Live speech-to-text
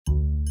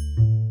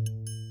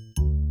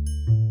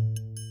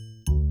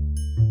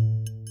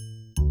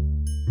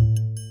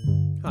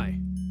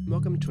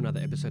to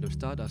another episode of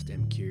Stardust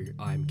MQ.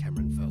 I'm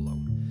Cameron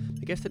Furlong.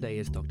 My guest today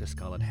is Dr.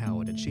 Scarlett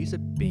Howard, and she's a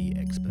bee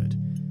expert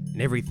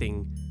in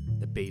everything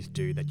that bees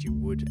do that you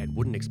would and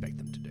wouldn't expect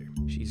them to do.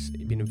 She's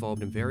been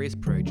involved in various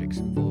projects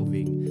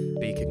involving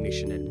bee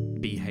cognition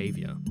and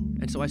behaviour.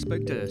 And so I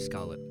spoke to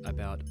Scarlett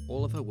about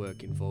all of her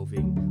work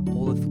involving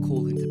all of the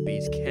cool things that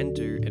bees can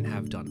do and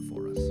have done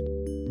for us.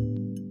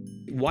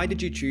 Why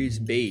did you choose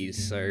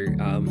bees? So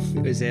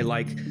is there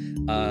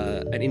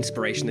an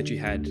inspiration that you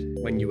had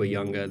when you were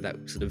younger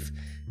that sort of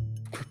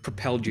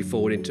propelled you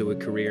forward into a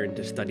career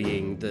into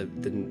studying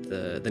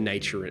the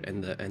nature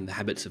and the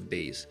habits of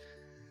bees?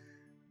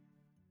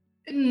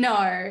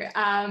 No.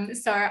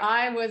 So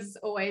I was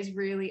always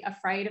really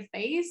afraid of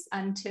bees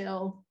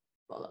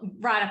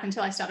right up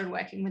until I started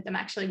working with them.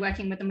 Actually,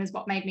 working with them is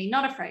what made me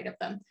not afraid of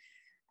them.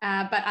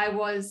 But I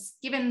was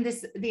given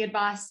the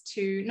advice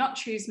to not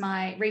choose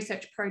my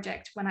research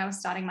project when I was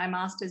starting my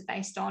master's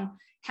based on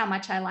how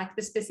much I like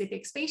the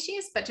specific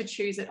species, but to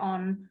choose it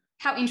on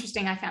how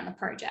interesting I found the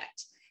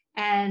project.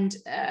 And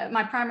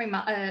my primary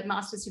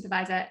master's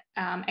supervisor,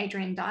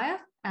 Adrian Dyer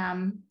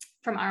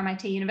from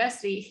RMIT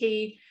University,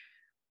 he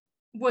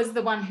was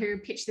the one who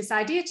pitched this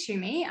idea to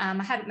me. I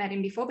hadn't met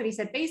him before, but he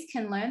said bees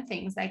can learn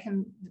things. They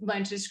can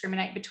learn to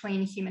discriminate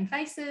between human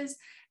faces.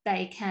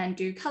 They can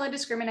do color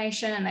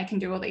discrimination, and they can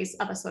do all these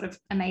other sort of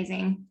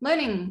amazing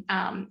learning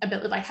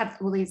ability, have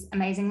all these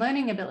amazing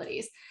learning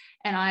abilities.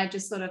 And I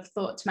just sort of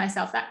thought to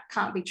myself, that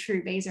can't be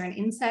true. Bees are an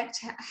insect.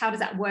 How does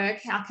that work?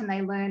 How can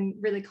they learn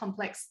really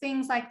complex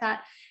things like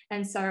that?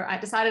 And so I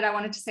decided I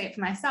wanted to see it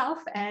for myself.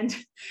 And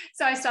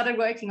so I started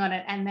working on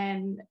it, and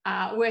then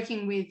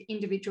working with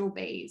individual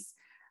bees.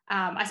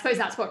 I suppose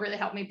that's what really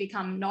helped me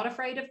become not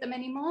afraid of them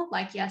anymore.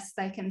 Like, yes,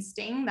 they can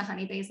sting, the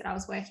honeybees that I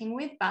was working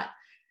with, but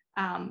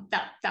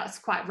that was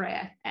quite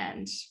rare.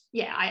 And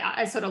yeah,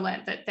 I sort of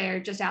learned that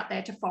they're just out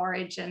there to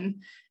forage. And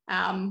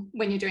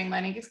when you're doing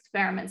learning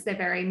experiments, they're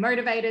very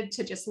motivated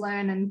to just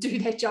learn and do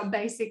their job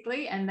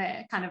basically, and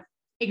they kind of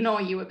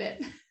ignore you a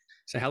bit.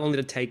 So how long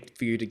did it take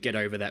for you to get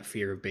over that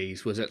fear of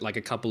bees? Was it like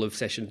a couple of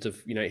sessions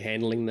of,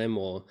 handling them,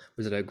 or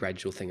was it a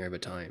gradual thing over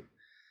time?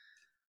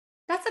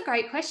 That's a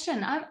great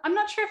question. I'm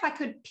not sure if I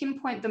could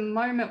pinpoint the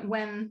moment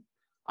when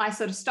I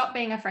sort of stopped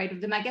being afraid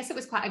of them. I guess it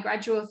was quite a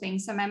gradual thing.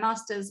 So my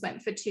master's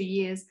went for 2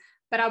 years,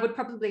 but I would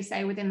probably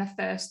say within the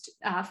first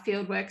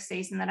fieldwork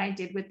season that I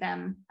did with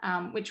them,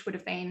 which would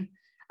have been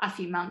a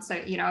few months. So,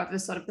 over the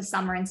sort of the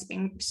summer and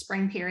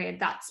spring period,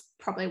 that's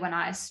probably when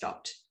I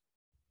stopped.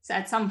 So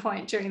at some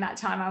point during that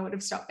time, I would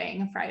have stopped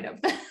being afraid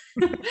of them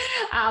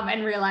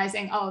and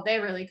realizing, oh,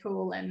 they're really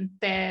cool and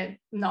they're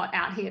not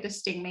out here to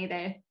sting me.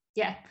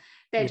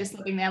 They're just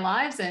living their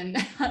lives, and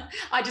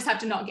I just have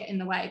to not get in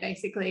the way,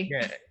 basically.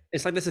 Yeah,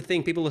 it's like that's the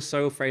thing. People are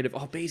so afraid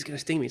of, bees going to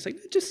sting me. It's like,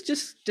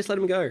 just let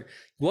them go.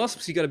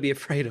 Wasps, you got to be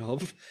afraid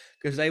of,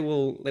 because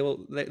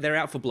they're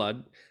out for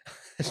blood.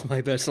 That's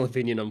my personal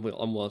opinion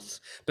on wasps.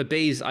 But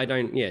bees, I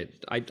don't. Yeah,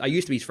 I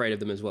used to be afraid of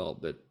them as well,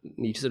 but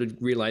you sort of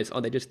realize,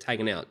 they're just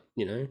tagging out,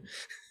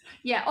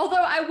 Yeah,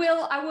 although I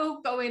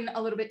will go in a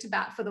little bit to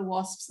bat for the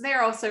wasps.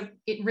 They're also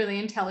really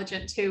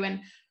intelligent too, and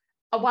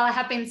while I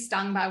have been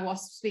stung by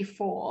wasps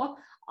before,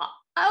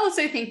 I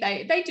also think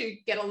they do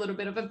get a little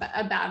bit of a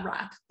bad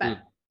rap, but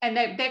and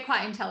they're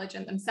quite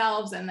intelligent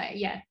themselves, and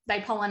they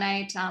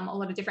pollinate a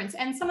lot of different,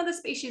 and some of the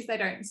species they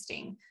don't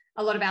sting.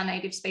 A lot of our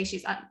native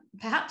species,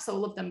 perhaps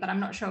all of them, but I'm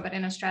not sure. But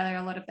in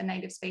Australia, a lot of the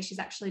native species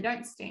actually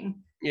don't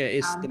sting. Yeah,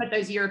 but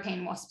those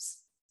European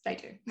wasps, they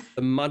do.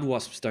 The mud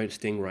wasps don't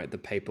sting, right? The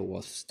paper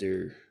wasps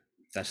do.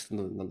 That's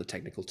not the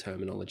technical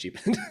terminology.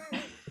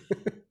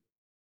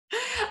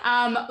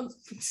 I'm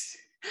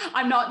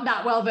not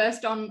that well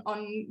versed on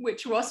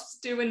which wasps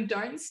do and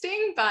don't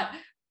sting, but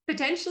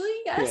potentially,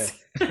 yes.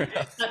 Yeah.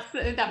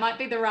 That might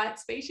be the right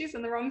species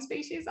and the wrong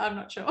species. I'm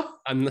not sure.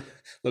 I'm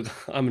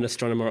an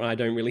astronomer. I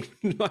don't really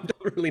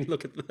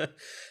look at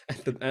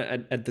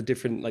the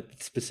different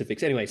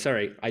specifics. Anyway,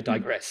 sorry, I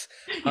digress.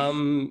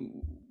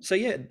 So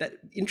yeah, that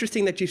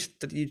interesting that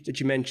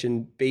you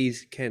mentioned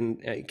bees can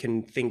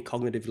think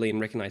cognitively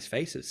and recognize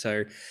faces.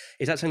 So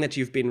is that something that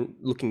you've been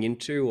looking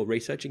into or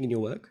researching in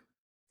your work?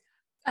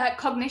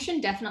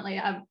 Cognition, definitely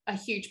a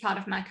huge part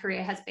of my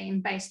career has been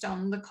based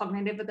on the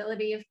cognitive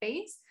ability of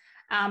bees.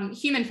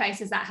 Human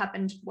faces, that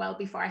happened well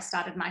before I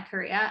started my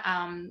career,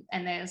 and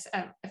there's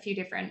a few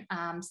different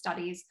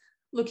studies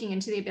looking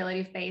into the ability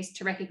of bees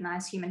to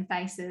recognize human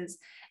faces,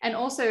 and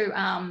also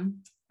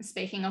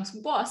speaking of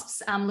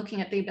wasps,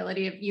 looking at the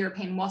ability of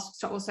European wasps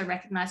to also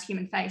recognize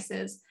human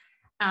faces,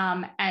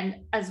 and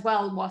as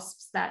well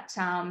wasps that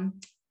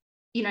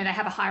they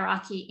have a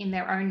hierarchy in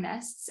their own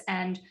nests,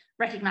 and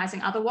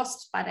recognizing other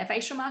wasps by their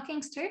facial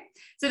markings too.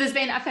 So there's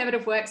been a fair bit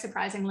of work,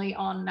 surprisingly,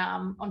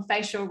 on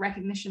facial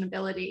recognition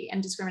ability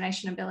and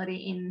discrimination ability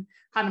in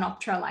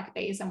Hymenoptera like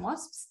bees and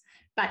wasps.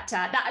 But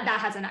that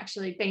hasn't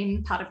actually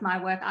been part of my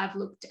work. I've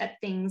looked at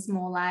things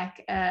more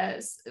like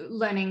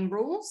learning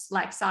rules,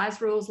 like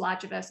size rules,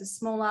 larger versus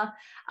smaller,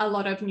 a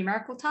lot of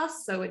numerical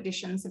tasks, so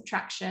addition,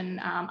 subtraction,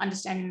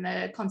 understanding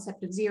the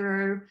concept of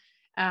zero,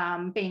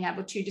 being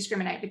able to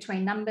discriminate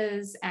between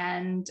numbers,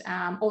 and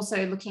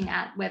also looking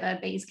at whether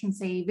bees can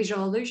see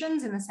visual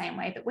illusions in the same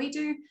way that we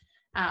do.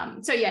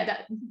 So yeah,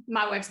 that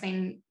my work's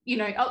been,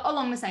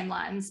 along the same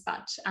lines,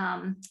 but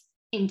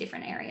in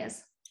different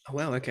areas. Oh,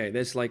 wow. Okay.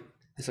 There's like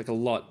a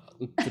lot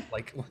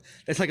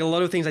there's like a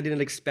lot of things I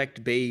didn't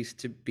expect bees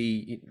to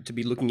be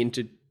looking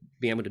into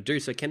being able to do.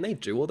 So can they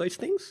do all those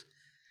things?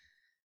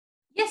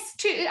 Yes,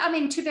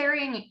 to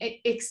varying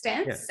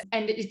extents, Yeah.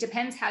 and it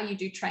depends how you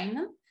do train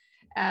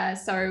them.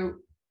 So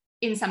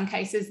in some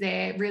cases,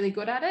 they're really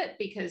good at it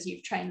because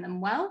you've trained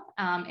them well.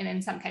 And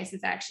in some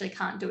cases, they actually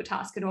can't do a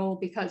task at all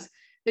because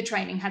the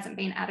training hasn't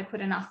been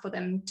adequate enough for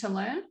them to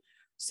learn.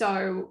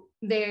 So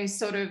there's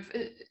sort of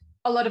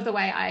a lot of the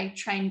way I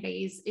train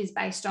bees is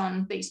based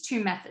on these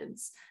two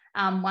methods.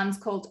 One's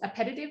called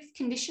appetitive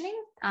conditioning,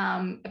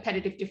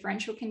 appetitive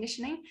differential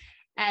conditioning,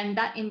 and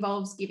that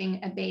involves giving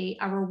a bee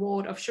a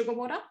reward of sugar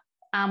water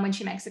when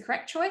she makes the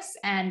correct choice.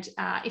 And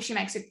if she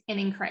makes an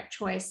incorrect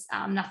choice,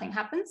 nothing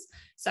happens.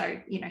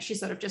 So, she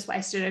sort of just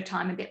wasted her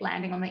time a bit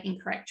landing on the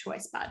incorrect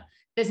choice, but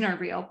there's no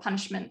real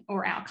punishment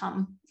or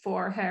outcome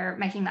for her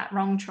making that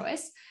wrong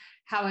choice.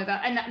 However,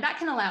 and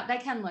they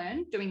can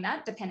learn doing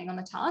that depending on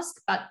the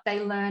task, but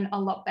they learn a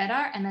lot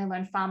better and they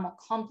learn far more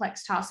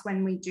complex tasks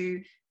when we do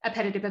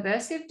appetitive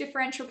aversive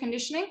differential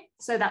conditioning.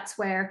 So that's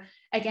where,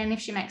 again, if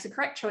she makes a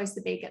correct choice,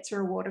 the bee gets a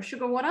reward of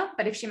sugar water.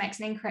 But if she makes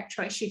an incorrect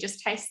choice, she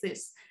just tastes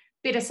this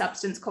bitter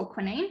substance called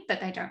quinine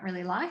that they don't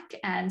really like.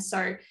 And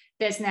so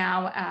there's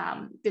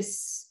now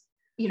this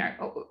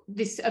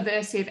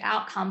aversive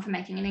outcome for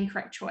making an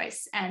incorrect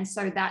choice. And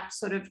so that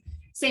sort of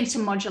seems to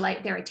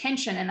modulate their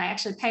attention, and they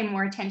actually pay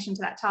more attention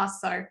to that task.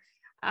 So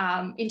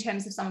in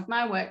terms of some of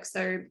my work,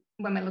 so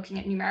when we're looking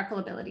at numerical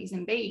abilities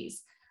in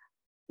bees,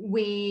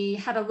 we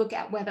had a look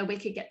at whether we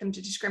could get them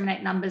to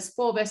discriminate numbers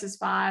 4 versus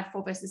 5,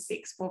 4 versus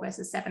 6, 4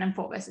 versus 7, and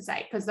 4 versus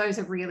 8, because those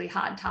are really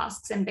hard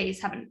tasks and bees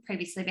haven't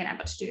previously been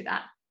able to do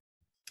that.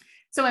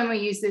 So when we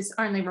use this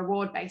only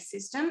reward-based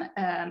system,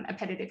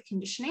 appetitive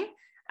conditioning,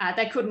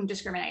 they couldn't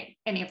discriminate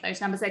any of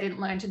those numbers. They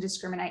didn't learn to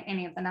discriminate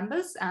any of the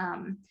numbers,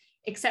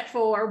 except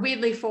for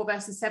weirdly 4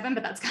 versus 7,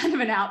 but that's kind of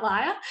an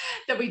outlier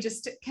that we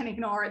just can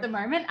ignore at the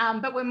moment.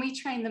 But when we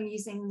train them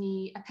using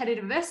the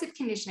appetitive aversive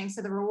conditioning,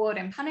 so the reward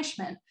and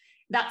punishment,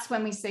 that's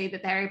when we see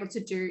that they're able to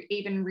do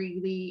even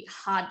really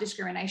hard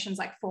discriminations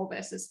like 4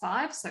 versus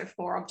 5, so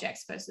 4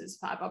 objects versus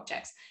 5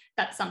 objects.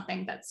 That's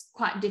something that's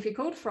quite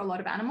difficult for a lot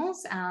of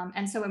animals.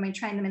 And so when we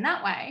train them in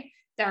that way,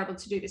 they're able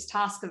to do this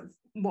task of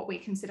what we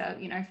consider,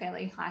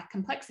 fairly high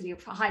complexity or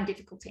high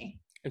difficulty.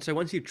 And so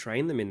once you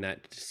train them in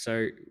that,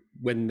 so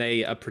when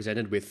they are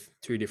presented with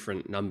two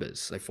different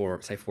numbers, say 4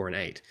 and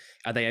 8,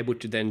 are they able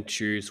to then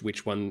choose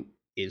which one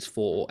is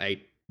 4 or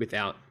 8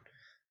 without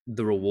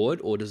the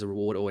reward, or does the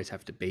reward always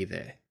have to be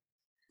there?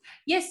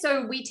 Yes,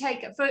 so we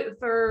take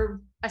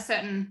for a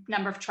certain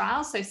number of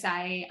trials, so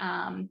say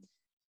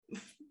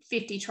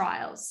 50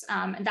 trials,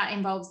 and that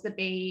involves the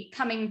bee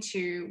coming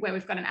to where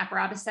we've got an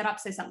apparatus set up,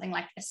 so something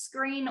like a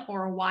screen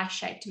or a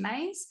Y-shaped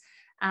maze,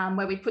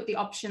 where we present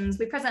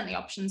the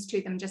options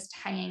to them just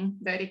hanging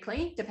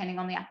vertically, depending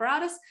on the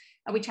apparatus.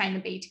 We train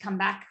the bee to come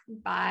back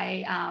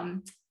by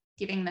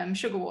giving them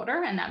sugar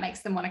water, and that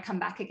makes them want to come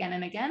back again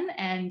and again.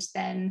 And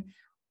then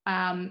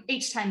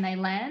each time they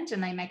land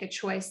and they make a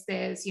choice,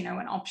 there's an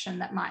option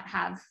that might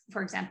have,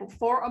 for example,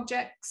 4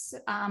 objects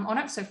on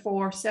it, so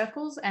 4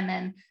 circles, and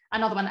then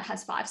another one that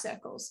has 5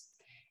 circles.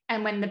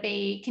 And when the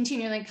bee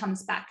continually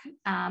comes back,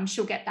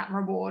 she'll get that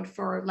reward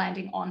for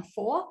landing on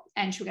 4,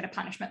 and she'll get a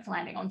punishment for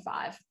landing on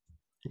 5.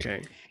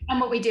 Okay.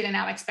 And what we did in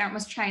our experiment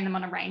was train them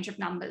on a range of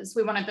numbers.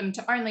 We wanted them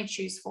to only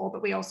choose 4,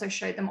 but we also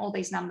showed them all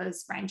these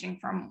numbers ranging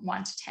from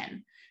 1 to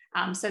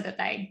 10, so that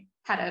they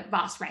had a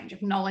vast range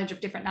of knowledge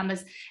of different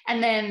numbers.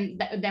 And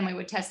then we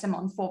would test them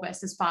on 4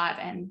 versus 5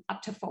 and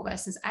up to 4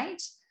 versus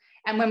 8.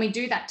 And when we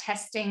do that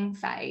testing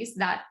phase,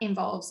 that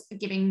involves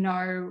giving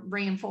no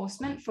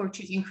reinforcement for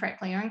choosing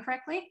correctly or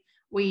incorrectly.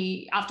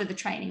 After the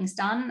training's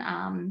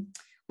done,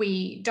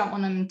 we don't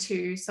want them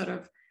to sort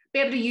of be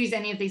able to use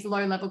any of these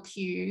low-level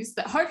cues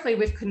that hopefully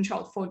we've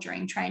controlled for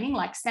during training,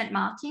 like scent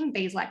marking.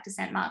 Bees like to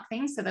scent mark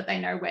things so that they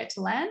know where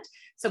to land.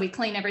 So we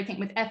clean everything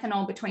with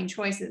ethanol between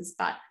choices,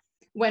 but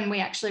when we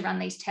actually run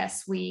these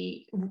tests,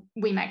 we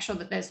make sure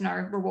that there's no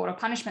reward or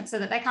punishment so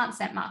that they can't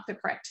scent mark the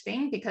correct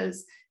thing,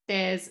 because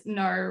there's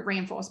no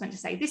reinforcement to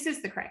say this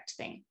is the correct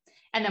thing.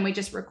 And then we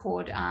just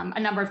record a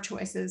number of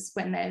choices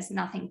when there's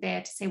nothing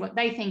there to see what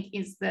they think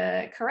is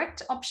the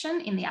correct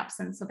option in the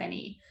absence of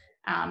any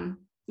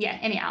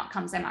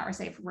outcomes they might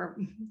receive,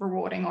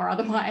 rewarding or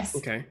otherwise.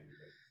 Okay.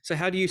 So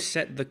how do you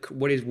set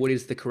what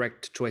is the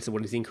correct choice and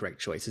what is the incorrect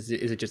choice? Is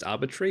it just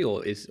arbitrary,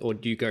 or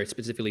do you go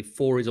specifically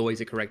 4 is always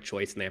a correct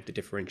choice and they have to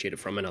differentiate it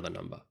from another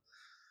number?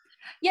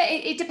 Yeah,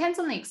 it depends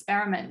on the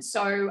experiment.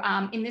 So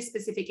in this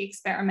specific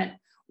experiment,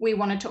 we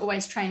wanted to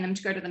always train them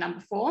to go to the number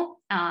 4.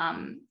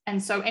 And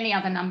so any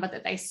other number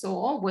that they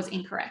saw was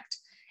incorrect.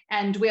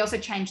 And we also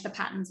changed the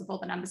patterns of all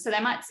the numbers. So they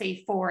might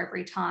see 4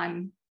 every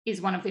time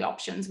is one of the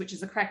options, which is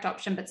the correct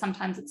option, but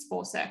sometimes it's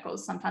 4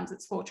 circles, sometimes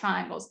it's 4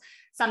 triangles,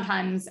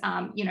 sometimes,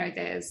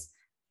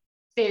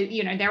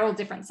 they're all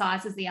different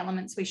sizes, the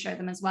elements we show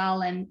them as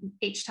well. And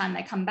each time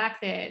they come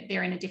back,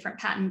 they're in a different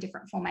pattern,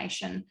 different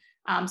formation.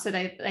 So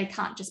they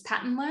can't just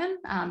pattern learn,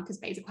 because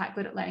bees are quite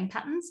good at learning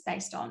patterns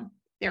based on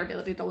their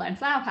ability to learn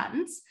flower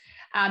patterns.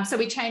 So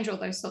we change all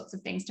those sorts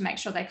of things to make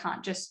sure they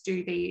can't just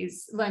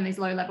learn these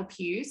low-level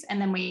cues.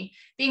 And then the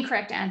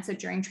incorrect answer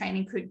during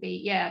training could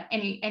be,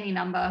 any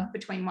number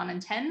between 1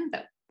 and 10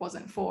 that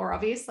wasn't 4,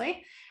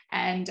 obviously.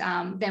 And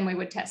then we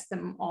would test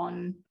them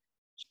on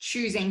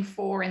choosing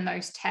 4 in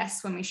those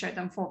tests when we showed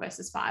them 4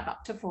 versus 5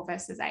 up to 4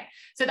 versus 8.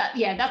 So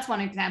that's one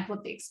example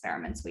of the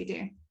experiments we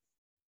do.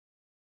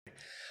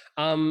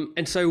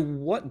 And so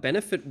what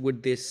benefit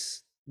would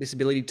this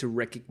ability to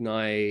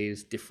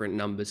recognize different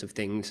numbers of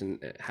things and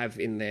have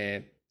in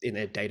their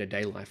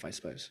day-to-day life, I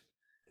suppose?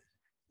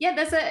 Yeah,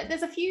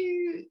 there's a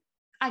few,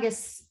 I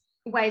guess,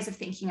 ways of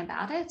thinking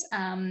about it.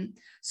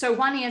 So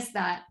one is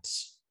that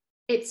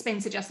it's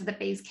been suggested that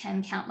bees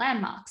can count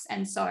landmarks.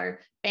 And so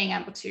being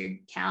able to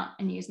count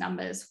and use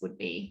numbers would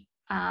be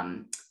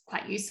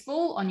quite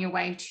useful on your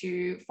way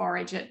to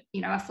forage at,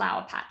 a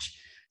flower patch.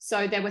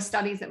 So there were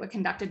studies that were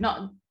conducted,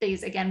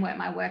 these again weren't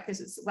my work, this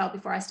was well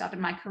before I started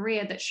my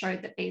career, that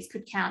showed that bees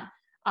could count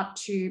up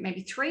to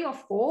maybe 3 or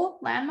 4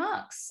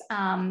 landmarks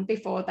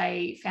before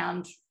they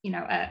found,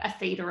 a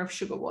feeder of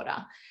sugar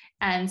water.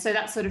 And so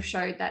that sort of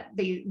showed that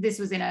this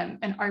was in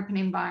an open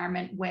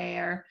environment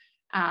where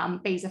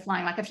bees are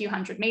flying like a few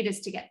hundred meters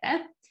to get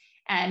there.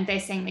 And they're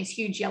seeing these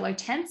huge yellow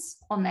tents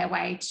on their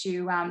way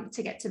to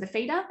get to the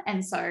feeder.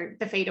 And so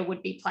the feeder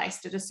would be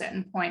placed at a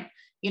certain point,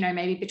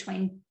 maybe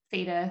between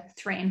feeder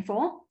 3 and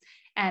 4.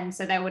 And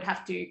so they would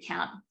have to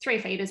count 3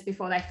 feeders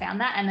before they found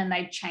that. And then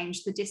they'd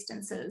change the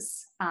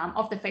distances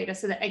of the feeder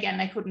so that, again,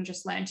 they couldn't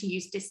just learn to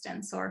use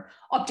distance or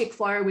optic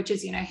flow, which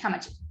is, how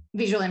much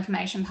visual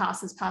information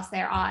passes past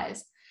their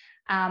eyes.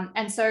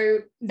 And so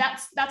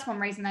that's one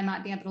reason they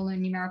might be able to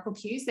learn numerical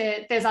cues.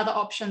 There's other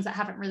options that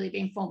haven't really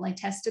been formally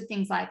tested,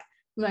 things like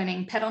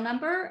learning petal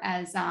number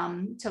as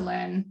to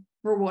learn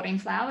rewarding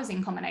flowers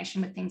in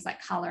combination with things like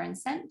color and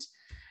scent.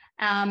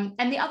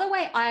 And the other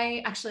way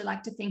I actually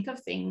like to think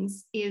of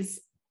things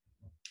is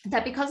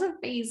that because of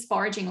bees'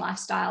 foraging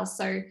lifestyles,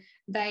 so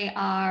they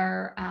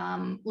are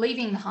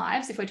leaving the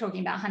hives, if we're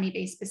talking about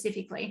honeybees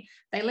specifically,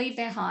 they leave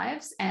their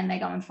hives and they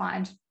go and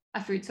find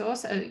a food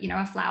source,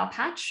 a flower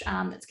patch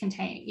that's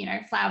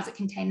contain, flowers that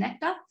contain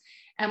nectar.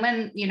 And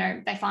when,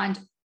 they find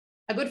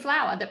a good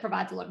flower that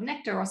provides a lot of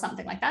nectar or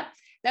something like that,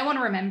 they want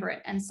to remember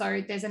it. And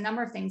so there's a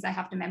number of things they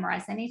have to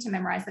memorize. They need to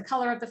memorize the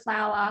color of the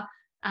flower.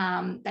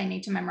 They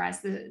need to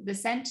memorize the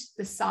scent,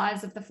 the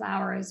size of the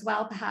flower as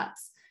well,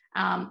 perhaps,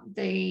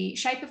 the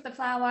shape of the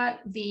flower,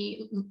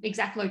 the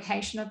exact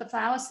location of the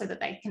flower, so that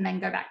they can then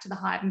go back to the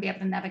hive and be able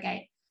to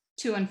navigate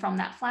to and from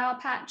that flower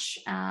patch,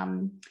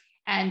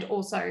 and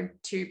also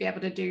to be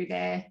able to do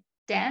their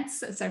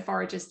dance. So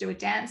foragers do a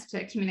dance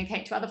to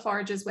communicate to other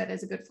foragers where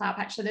there's a good flower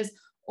patch. So there's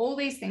all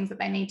these things that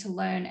they need to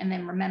learn and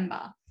then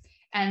remember.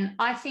 And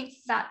I think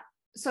that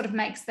sort of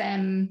makes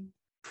them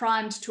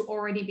primed to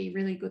already be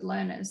really good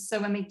learners. So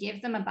when we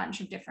give them a bunch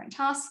of different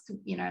tasks,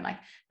 like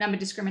number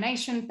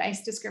discrimination,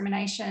 face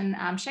discrimination,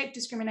 shape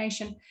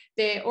discrimination,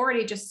 they're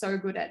already just so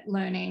good at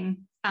learning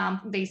all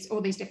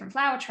these different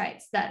flower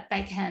traits that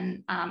they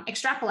can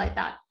extrapolate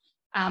that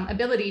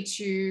ability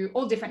to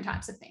all different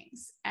types of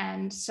things.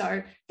 And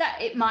so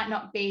that it might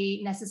not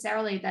be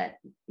necessarily that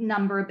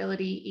number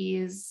ability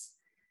is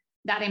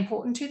that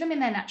important to them in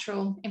their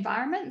natural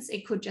environments.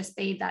 It could just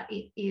be that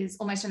it is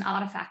almost an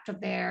artifact of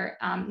their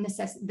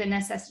the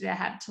necessity they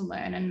have to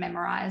learn and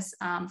memorize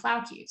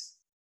flower cues.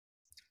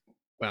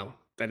 Wow,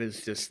 that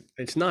is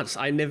it's nuts.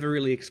 I never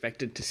really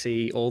expected to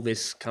see all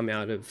this come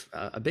out of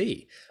a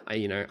bee.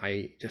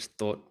 I just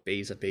thought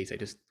bees are bees. They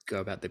just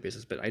go about their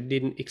business, but I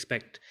didn't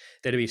expect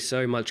there to be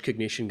so much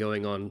cognition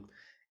going on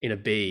in a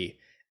bee.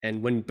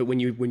 And when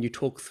you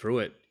talk through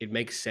it, it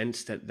makes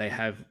sense that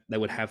they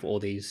would have all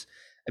these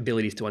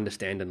abilities to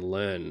understand and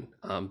learn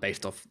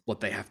based off what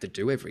they have to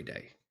do every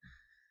day.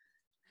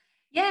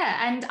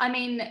 Yeah, and I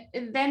mean,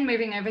 then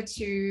moving over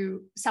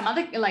to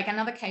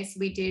another case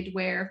we did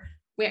where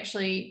we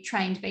actually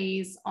trained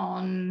bees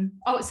on,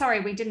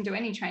 we didn't do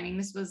any training.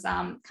 This was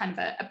kind of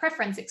a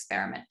preference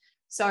experiment.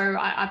 So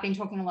I've been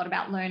talking a lot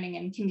about learning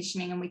and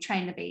conditioning, and we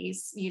train the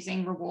bees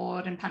using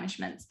reward and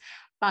punishments.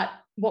 But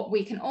what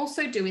we can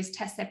also do is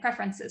test their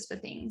preferences for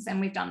things. And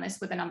we've done this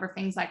with a number of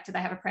things, like, do they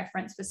have a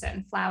preference for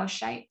certain flower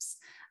shapes?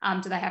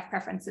 Do they have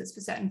preferences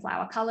for certain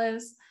flower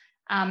colors?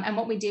 And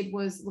what we did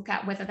was look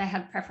at whether they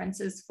had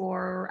preferences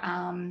for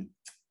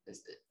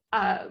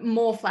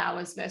more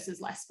flowers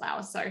versus less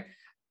flowers. So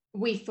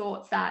we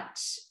thought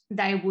that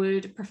they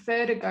would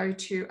prefer to go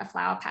to a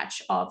flower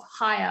patch of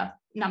higher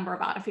number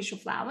of artificial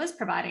flowers,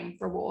 providing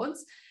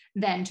rewards,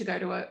 than to go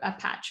to a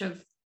patch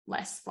of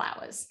less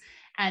flowers.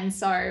 And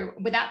so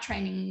without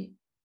training,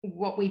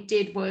 what we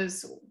did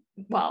was,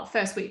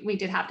 first we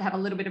did have to have a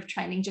little bit of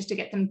training just to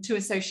get them to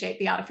associate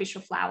the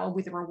artificial flower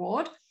with a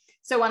reward.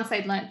 So once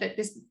they'd learnt that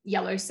this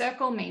yellow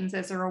circle means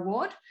there's a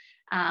reward,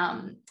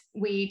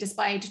 we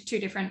displayed 2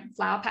 different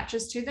flower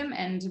patches to them,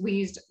 and we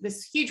used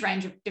this huge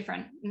range of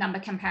different number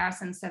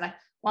comparisons. So like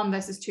 1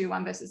 versus 2,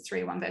 1 versus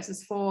 3, 1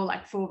 versus 4,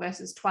 like 4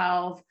 versus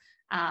 12.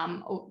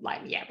 Or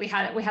like, yeah, we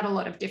had a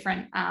lot of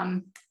different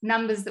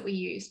numbers that we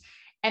used.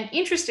 And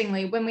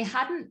interestingly, when we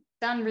hadn't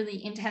done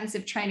really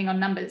intensive training on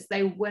numbers,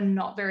 they were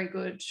not very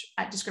good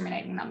at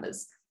discriminating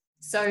numbers.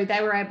 So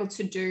they were able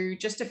to do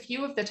just a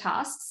few of the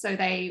tasks. So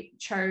they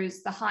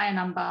chose the higher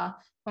number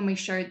when we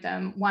showed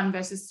them 1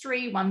 versus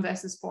 3, 1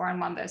 versus 4,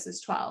 and 1 versus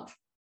 12.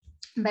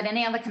 But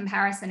any other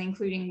comparison,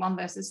 including 1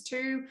 versus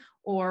 2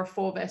 or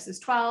 4 versus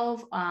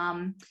 12,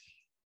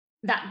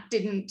 that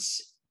didn't,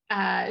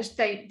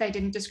 they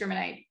didn't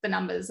discriminate the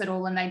numbers at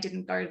all, and they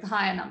didn't go to the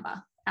higher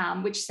number,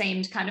 which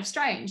seemed kind of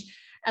strange,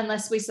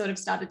 unless we sort of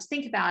started to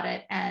think about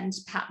it. And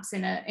perhaps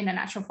in a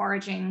natural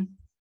foraging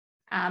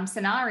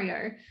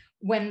scenario,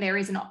 when there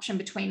is an option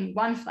between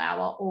 1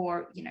 flower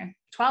or,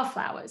 12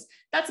 flowers,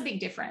 that's a big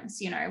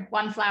difference.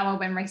 1 flower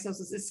when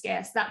resources are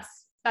scarce,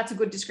 that's a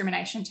good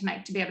discrimination to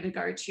make, to be able to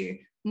go to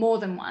more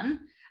than 1.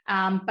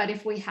 But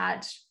if we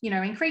had,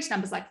 increased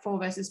numbers like 4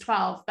 versus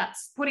 12,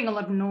 that's putting a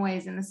lot of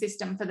noise in the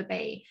system for the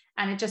bee.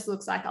 And it just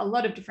looks like a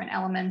lot of different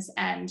elements,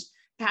 and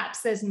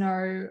perhaps there's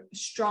no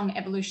strong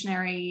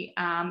evolutionary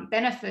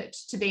benefit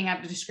to being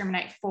able to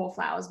discriminate 4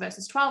 flowers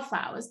versus 12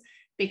 flowers,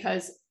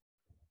 because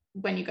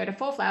when you go to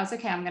 4 flowers,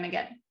 okay, I'm going to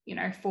get,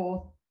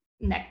 4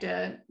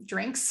 nectar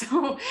drinks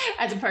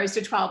as opposed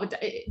to 12.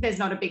 There's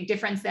not a big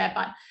difference there.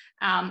 But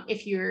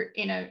if you're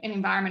in an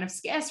environment of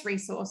scarce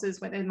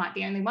resources where there might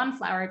be only 1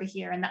 flower over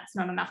here and that's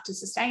not enough to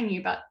sustain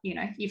you, but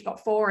you've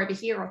got 4 over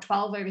here or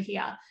 12 over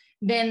here,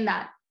 then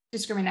that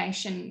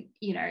discrimination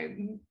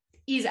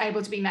is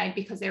able to be made,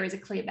 because there is a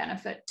clear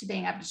benefit to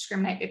being able to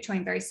discriminate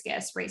between very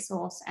scarce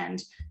resource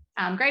and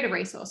greater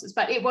resources.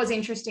 But it was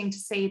interesting to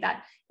see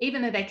that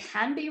even though they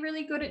can be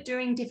really good at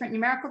doing different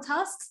numerical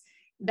tasks,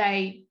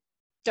 they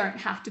don't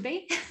have to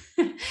be.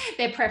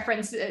 Their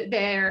preference,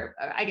 their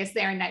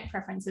innate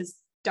preferences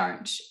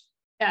don't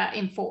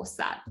enforce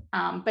that,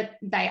 but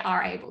they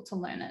are able to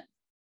learn it.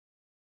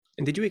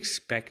 And did you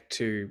expect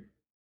to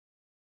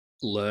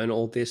learn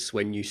all this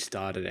when you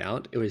started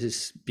out? Or was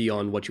this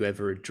beyond what you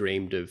ever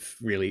dreamed of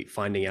really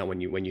finding out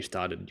when you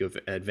started your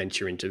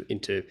adventure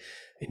into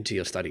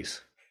your studies?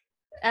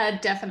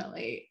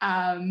 Definitely.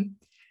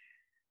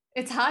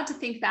 It's hard to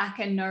think back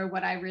and know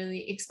what I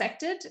really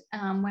expected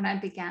when I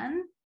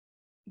began,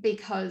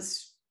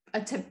 because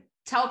to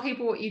tell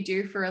people what you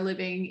do for a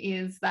living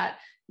is that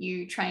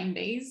you train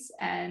bees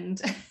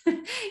and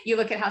you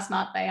look at how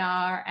smart they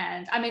are.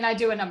 And I mean, I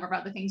do a number of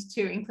other things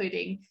too,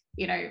 including,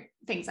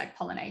 things like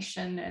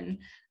pollination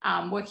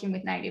and working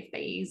with native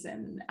bees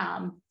and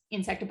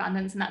insect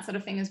abundance and that sort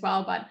of thing as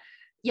well. But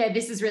yeah,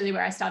 this is really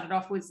where I started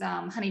off, was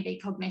honeybee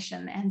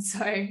cognition. And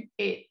so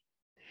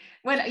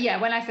when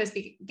I first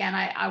began,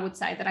 I would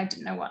say that I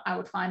didn't know what I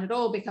would find at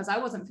all, because I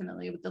wasn't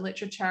familiar with the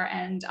literature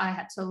and I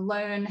had to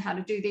learn how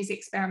to do these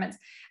experiments.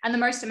 And the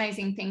most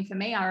amazing thing for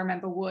me, I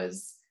remember,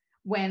 was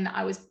when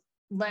I was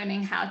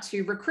learning how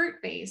to recruit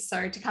bees.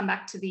 So to come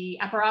back to the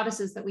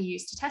apparatuses that we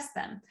use to test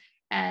them.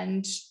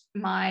 And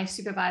my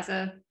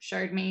supervisor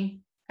showed me,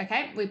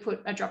 okay, we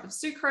put a drop of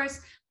sucrose,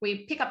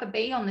 we pick up a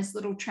bee on this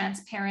little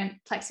transparent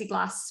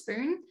plexiglass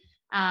spoon.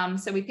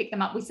 So we pick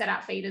them up, we set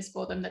out feeders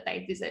for them that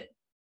they visit.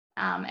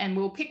 And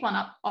we'll pick one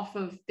up off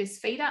of this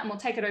feeder and we'll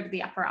take it over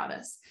the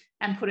apparatus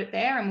and put it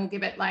there, and we'll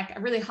give it like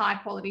a really high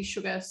quality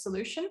sugar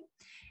solution,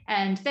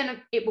 and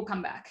then it will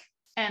come back.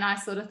 And I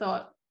sort of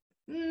thought,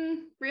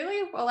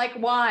 really? Well, like,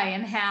 why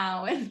and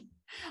how? And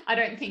I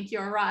don't think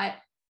you're right.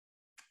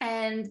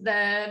 And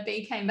the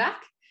bee came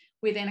back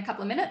within a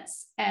couple of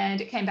minutes,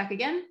 and it came back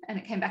again, and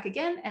it came back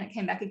again, and it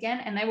came back again,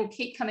 and they will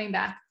keep coming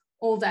back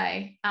all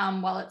day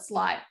while it's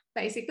light,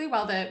 basically,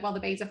 while the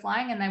bees are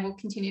flying, and they will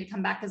continue to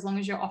come back as long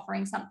as you're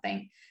offering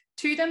something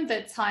to them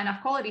that's high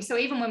enough quality. So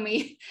even when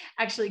we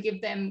actually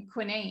give them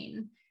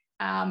quinine,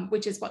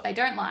 which is what they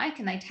don't like,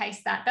 and they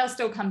taste that, they'll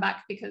still come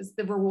back, because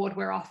the reward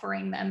we're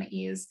offering them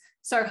is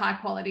so high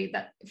quality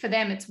that for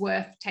them it's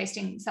worth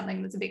tasting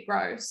something that's a bit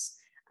gross,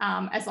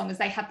 as long as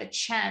they have the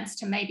chance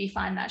to maybe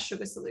find that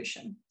sugar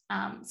solution.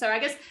 So I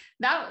guess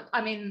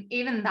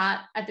even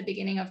that at the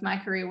beginning of my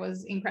career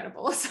was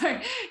incredible. So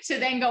to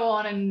then go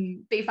on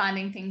and be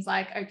finding things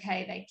like,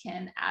 okay, they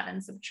can add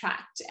and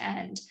subtract,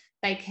 and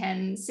they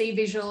can see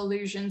visual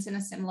illusions in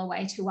a similar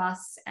way to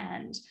us,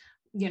 and,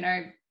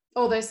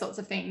 all those sorts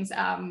of things.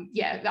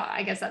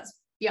 I guess that's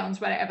beyond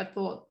what I ever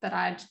thought that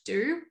I'd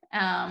do.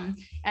 And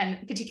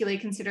particularly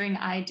considering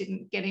I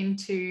didn't get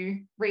into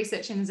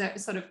research in a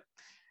sort of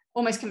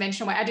almost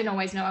conventional way. I didn't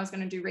always know I was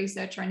going to do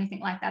research or anything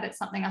like that. It's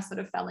something I sort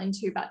of fell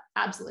into, but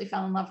absolutely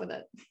fell in love with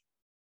it.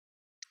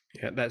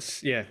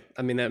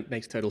 I mean, that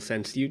makes total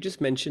sense. You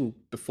just mentioned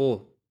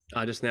before,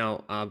 just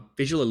now,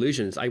 visual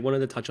illusions. I wanted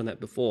to touch on that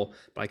before,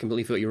 but I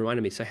completely forgot you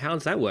reminded me. So how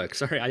does that work?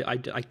 Sorry,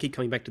 I keep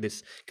coming back to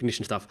this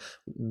condition stuff.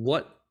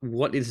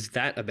 What is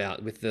that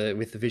about with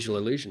the visual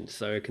illusions?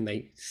 So can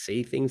they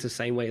see things the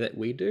same way that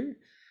we do?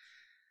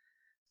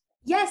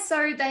 Yes,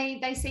 so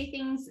they see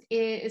things,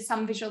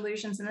 some visual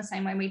illusions in the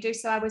same way we do.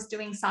 So I was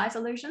doing size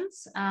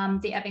illusions,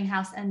 the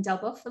Ebbinghaus and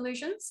Delboff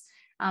illusions.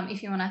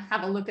 If you want to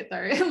have a look at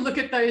those, look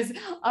at those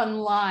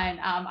online,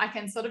 I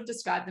can sort of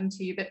describe them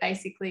to you. But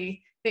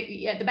basically,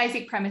 the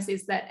basic premise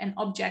is that an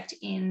object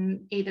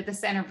in either the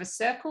center of a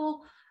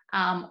circle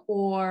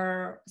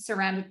or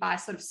surrounded by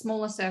sort of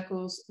smaller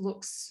circles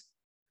looks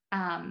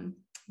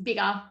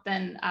bigger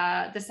than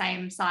the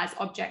same size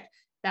object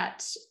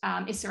that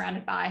is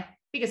surrounded by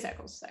bigger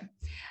circles. So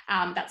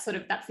that's the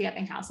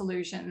Ebbinghaus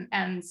illusion.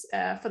 And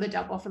for the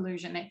Delboff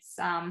illusion, it's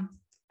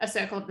a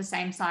circle of the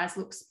same size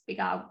looks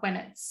bigger when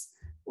it's,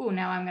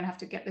 now I'm going to have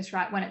to get this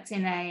right, when it's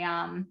in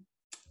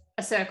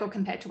a circle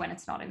compared to when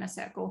it's not in a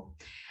circle.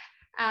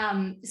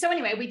 So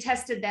anyway, we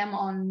tested them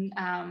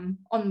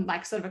on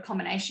like sort of a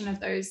combination of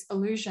those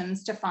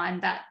illusions to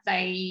find that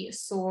they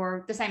saw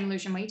the same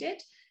illusion we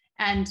did.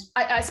 And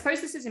I suppose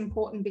this is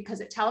important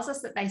because it tells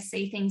us that they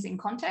see things in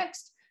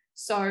context.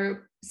 So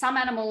some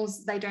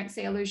animals, they don't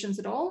see illusions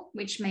at all,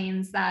 which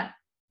means that,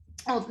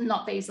 or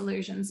not these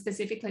illusions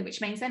specifically, which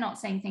means they're not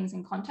seeing things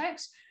in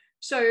context.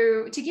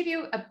 So to give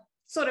you a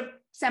sort of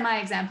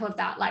semi-example of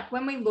that, like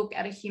when we look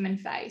at a human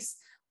face,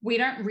 we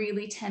don't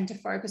really tend to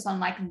focus on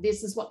like,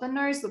 this is what the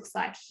nose looks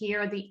like.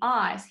 Here are the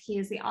eyes,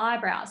 here's the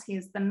eyebrows,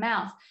 here's the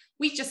mouth.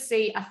 We just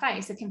see a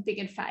face, a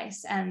configured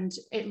face, and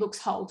it looks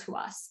whole to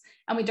us.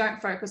 And we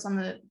don't focus on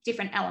the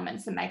different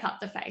elements that make up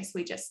the face.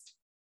 We just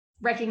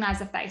recognize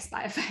a face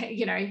by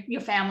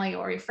your family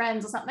or your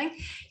friends or something.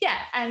 Yeah.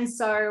 And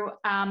so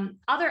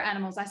other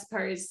animals, I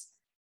suppose,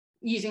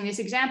 using this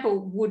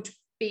example, would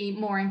be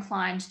more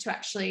inclined to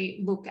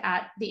actually look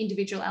at the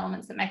individual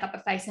elements that make up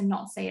a face and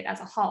not see it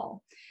as a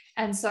whole.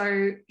 And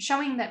so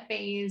showing that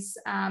bees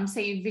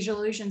see visual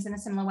illusions in a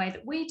similar way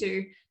that we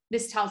do,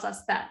 this tells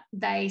us that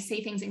they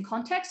see things in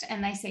context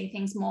and they see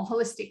things more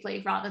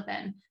holistically rather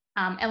than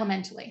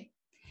elementally.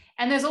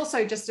 And there's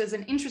also, just as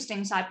an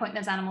interesting side point,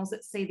 there's animals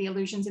that see the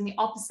illusions in the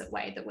opposite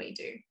way that we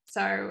do.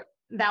 So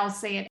they'll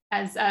see it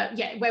as,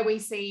 where we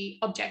see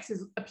objects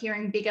as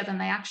appearing bigger than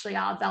they actually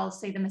are, they'll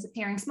see them as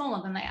appearing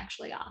smaller than they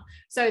actually are.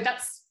 So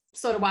that's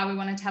sort of why we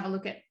wanted to have a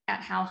look at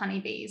how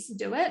honeybees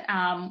do it,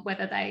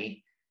 whether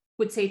they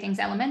would see things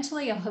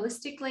elementally or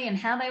holistically and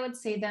how they would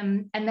see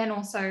them. And then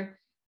also,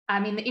 I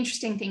mean, the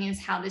interesting thing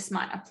is how this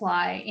might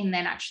apply in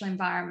their natural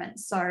environment.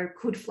 So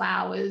could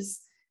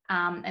flowers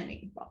and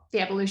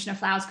the evolution of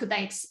flowers, could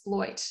they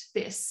exploit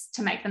this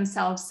to make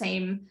themselves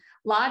seem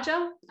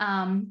larger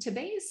to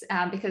bees?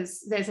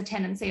 Because there's a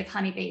tendency of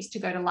honeybees to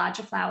go to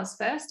larger flowers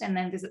first and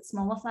then visit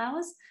smaller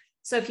flowers.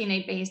 So if you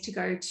need bees to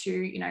go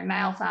to,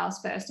 male flowers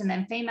first and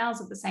then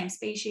females of the same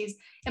species,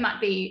 it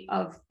might be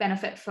of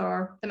benefit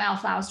for the male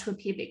flowers to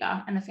appear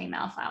bigger and the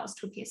female flowers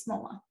to appear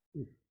smaller.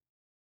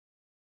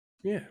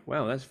 Yeah,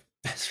 wow,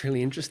 that's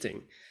really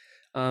interesting.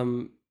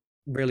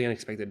 Really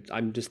unexpected.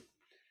 I'm just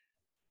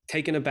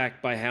taken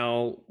aback by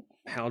how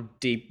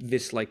deep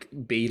this like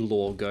bee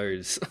lore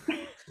goes.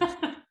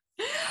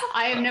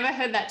 I have never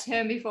heard that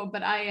term before,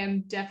 but I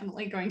am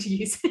definitely going to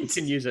use it. You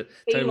can use it.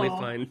 Totally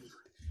fine.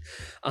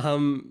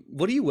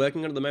 What are you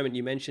working on at the moment?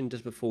 You mentioned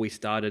just before we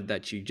started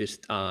that you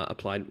just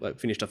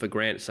finished off a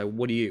grant. So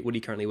what are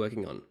you currently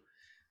working on?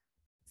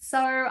 So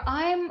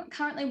I'm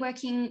currently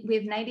working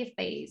with native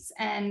bees,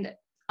 and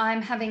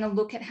I'm having a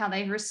look at how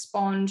they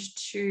respond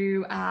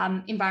to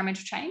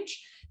environmental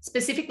change.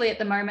 Specifically at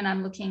the moment,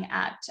 I'm looking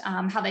at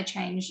how they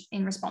change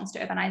in response to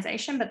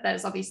urbanization, but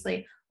there's obviously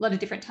a lot of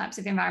different types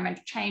of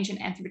environmental change and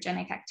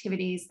anthropogenic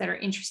activities that are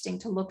interesting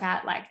to look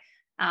at, like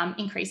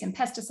increase in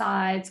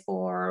pesticides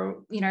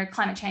or,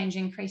 climate change,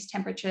 increased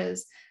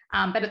temperatures.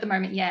 But at the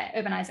moment,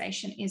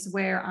 urbanization is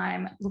where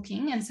I'm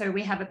looking. And so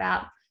we have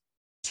about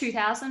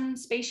 2,000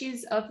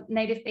 species of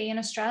native bee in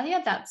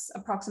Australia. That's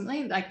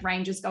approximately, like,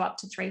 ranges go up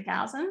to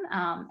 3,000,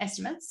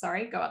 estimates,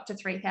 go up to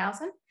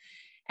 3,000.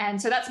 And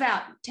so that's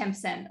about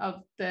 10%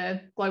 of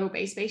the global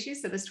bee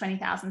species. So there's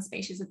 20,000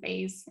 species of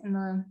bees in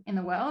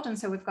the world. And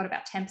so we've got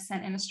about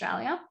 10% in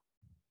Australia,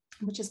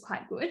 which is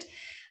quite good.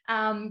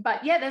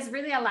 But yeah, there's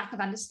really a lack of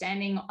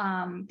understanding,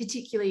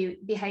 particularly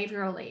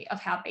behaviorally,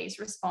 of how bees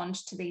respond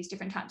to these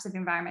different types of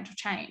environmental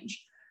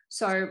change.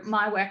 So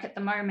my work at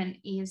the moment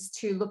is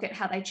to look at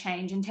how they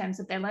change in terms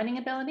of their learning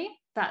ability.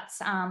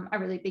 That's a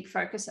really big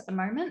focus at the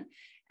moment.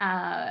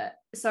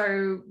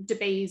 So do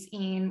bees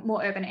in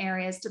more urban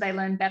areas, do they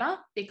learn better?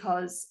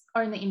 Because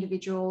only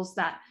individuals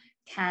that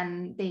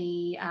can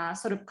be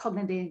sort of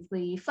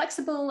cognitively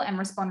flexible and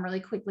respond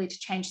really quickly to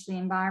change the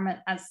environment,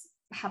 as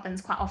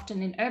happens quite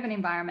often in urban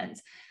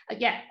environments,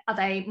 are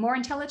they more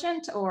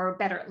intelligent or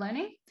better at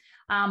learning?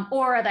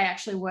 Or are they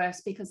actually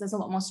worse because there's a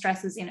lot more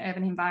stresses in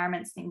urban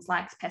environments, things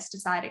like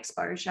pesticide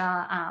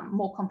exposure,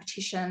 more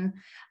competition,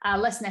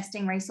 less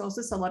nesting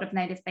resources. So a lot of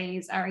native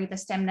bees are either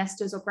stem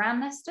nesters or ground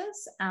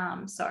nesters.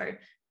 So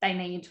they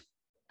need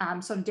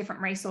sort of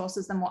different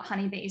resources than what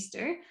honeybees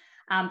do.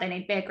 They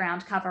need bare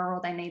ground cover,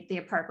 or they need the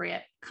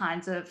appropriate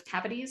kinds of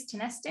cavities to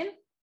nest in.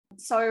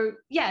 So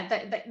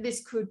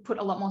this could put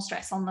a lot more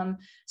stress on them,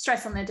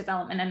 stress on their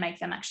development, and make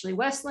them actually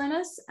worse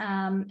learners.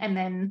 And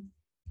then,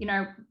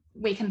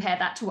 we compare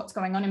that to what's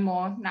going on in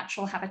more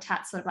natural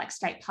habitats, sort of like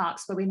state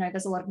parks, where we know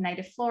there's a lot of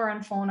native flora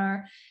and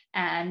fauna,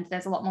 and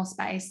there's a lot more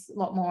space, a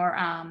lot more,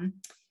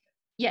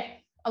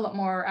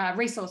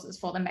 resources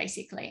for them,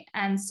 basically.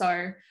 And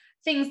so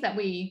things that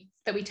we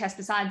test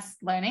besides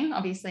learning,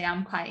 obviously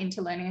I'm quite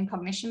into learning and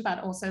cognition, but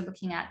also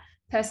looking at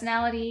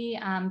personality,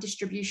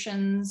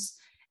 distributions,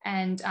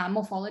 and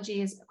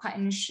morphology is quite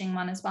an interesting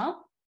one as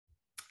well.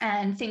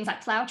 And things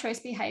like flower choice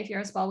behavior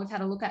as well. We've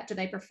had a look at, do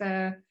they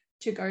prefer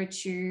to go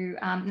to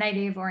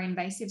native or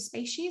invasive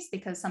species,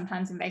 because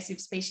sometimes invasive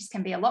species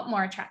can be a lot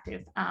more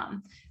attractive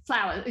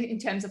flower in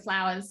terms of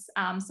flowers.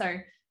 So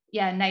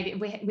yeah, native,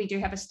 we do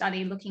have a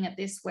study looking at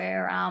this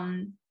where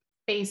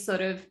bees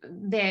sort of,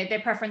 their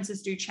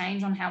preferences do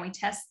change on how we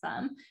test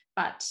them,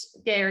 but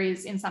there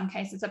is in some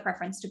cases a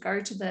preference to go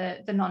to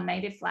the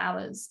non-native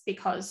flowers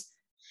because,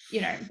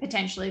 you know,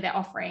 potentially they're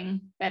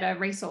offering better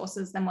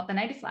resources than what the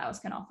native flowers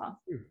can offer.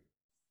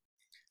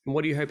 And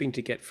what are you hoping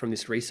to get from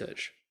this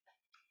research?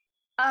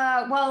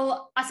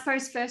 Well, I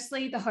suppose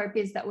firstly, the hope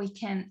is that we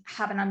can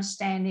have an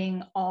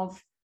understanding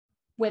of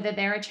whether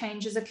there are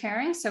changes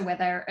occurring. So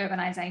whether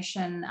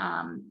urbanisation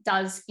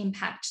does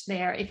impact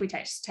if we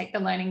take the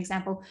learning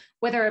example,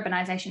 whether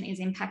urbanisation is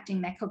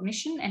impacting their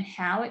cognition and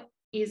how it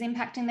is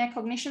impacting their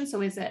cognition.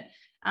 So is it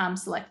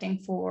selecting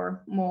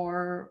for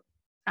more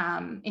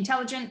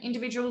intelligent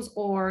individuals,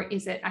 or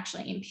is it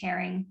actually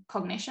impairing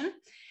cognition?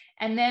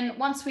 And then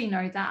once we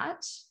know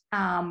that,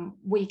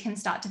 we can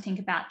start to think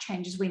about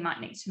changes we might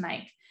need to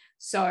make.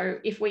 So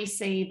if we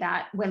see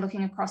that we're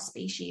looking across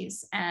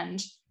species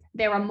and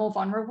there are more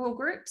vulnerable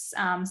groups,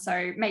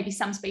 so maybe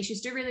some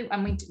species do really,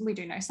 and we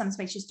do know some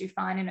species do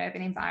fine in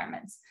urban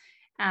environments,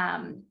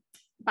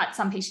 but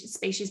some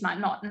species might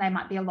not, and they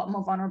might be a lot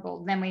more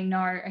vulnerable, then we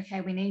know,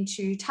 okay, we need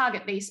to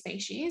target these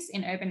species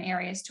in urban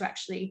areas to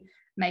actually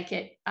make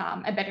it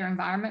a better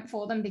environment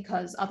for them,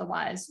 because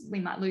otherwise we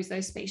might lose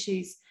those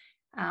species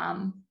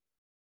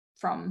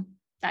from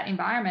that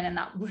environment, and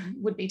that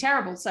would be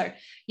terrible. So,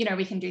 you know,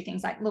 we can do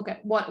things like look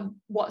at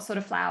what sort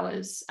of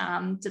flowers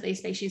do these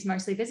species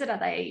mostly visit? Are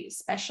they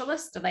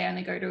specialists? Do they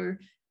only go to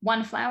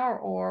one flower,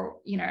 or,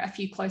 you know, a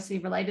few closely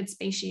related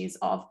species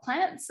of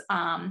plants?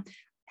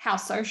 How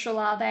social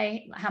are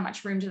they? How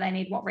much room do they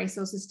need? What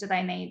resources do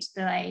they need?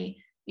 Do they,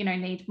 you know,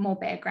 need more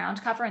bare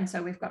ground cover? And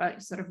so we've got to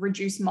sort of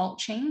reduce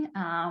mulching,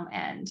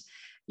 and,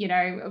 you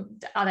know,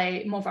 are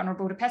they more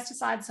vulnerable to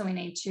pesticides? So we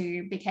need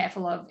to be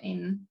careful of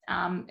in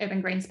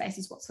urban green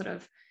spaces what sort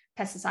of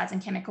pesticides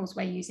and chemicals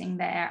we're using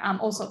there,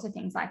 all sorts of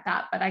things like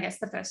that. But I guess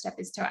the first step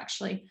is to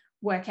actually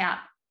work out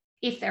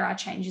if there are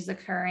changes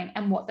occurring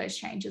and what those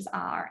changes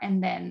are,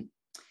 and then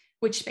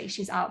which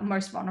species are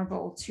most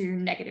vulnerable to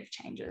negative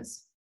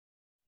changes.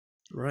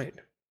 Right.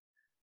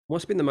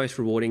 What's been the most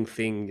rewarding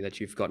thing that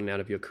you've gotten out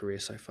of your career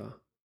so far?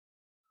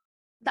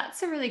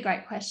 That's a really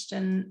great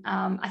question.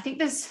 I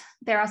think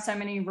there are so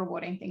many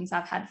rewarding things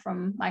I've had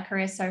from my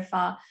career so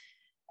far.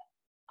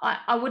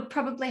 I would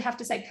probably have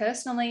to say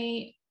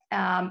personally,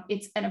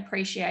 it's an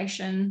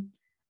appreciation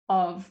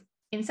of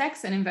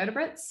insects and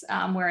invertebrates,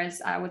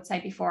 whereas I would say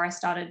before I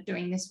started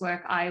doing this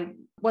work, I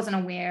wasn't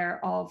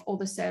aware of all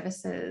the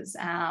services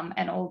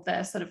and all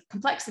the sort of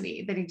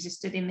complexity that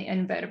existed in the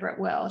invertebrate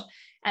world.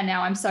 And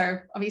now I'm so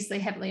obviously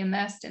heavily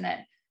immersed in it.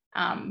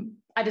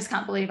 I just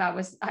can't believe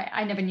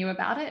I never knew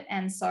about it.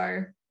 And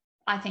so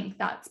I think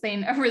that's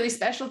been a really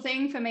special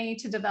thing for me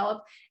to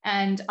develop.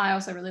 And I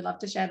also really love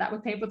to share that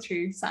with people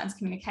through science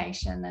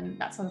communication and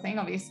that sort of thing,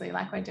 obviously,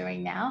 like we're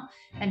doing now,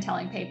 and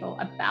telling people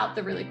about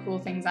the really cool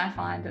things I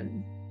find.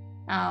 And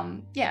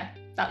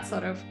that's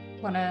sort of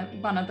one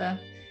of the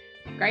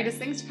greatest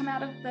things to come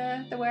out of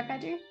the work I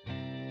do.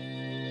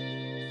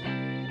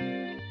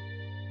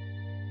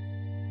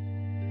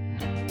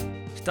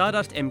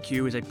 Stardust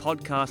MQ is a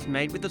podcast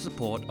made with the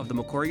support of the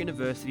Macquarie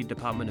University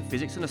Department of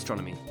Physics and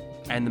Astronomy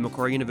and the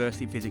Macquarie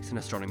University Physics and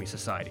Astronomy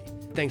Society.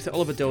 Thanks to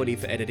Oliver Doherty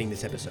for editing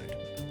this episode.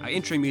 Our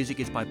intro music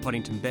is by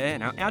Poddington Bear,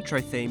 and our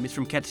outro theme is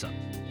from Ketsa.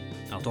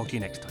 I'll talk to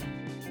you next time.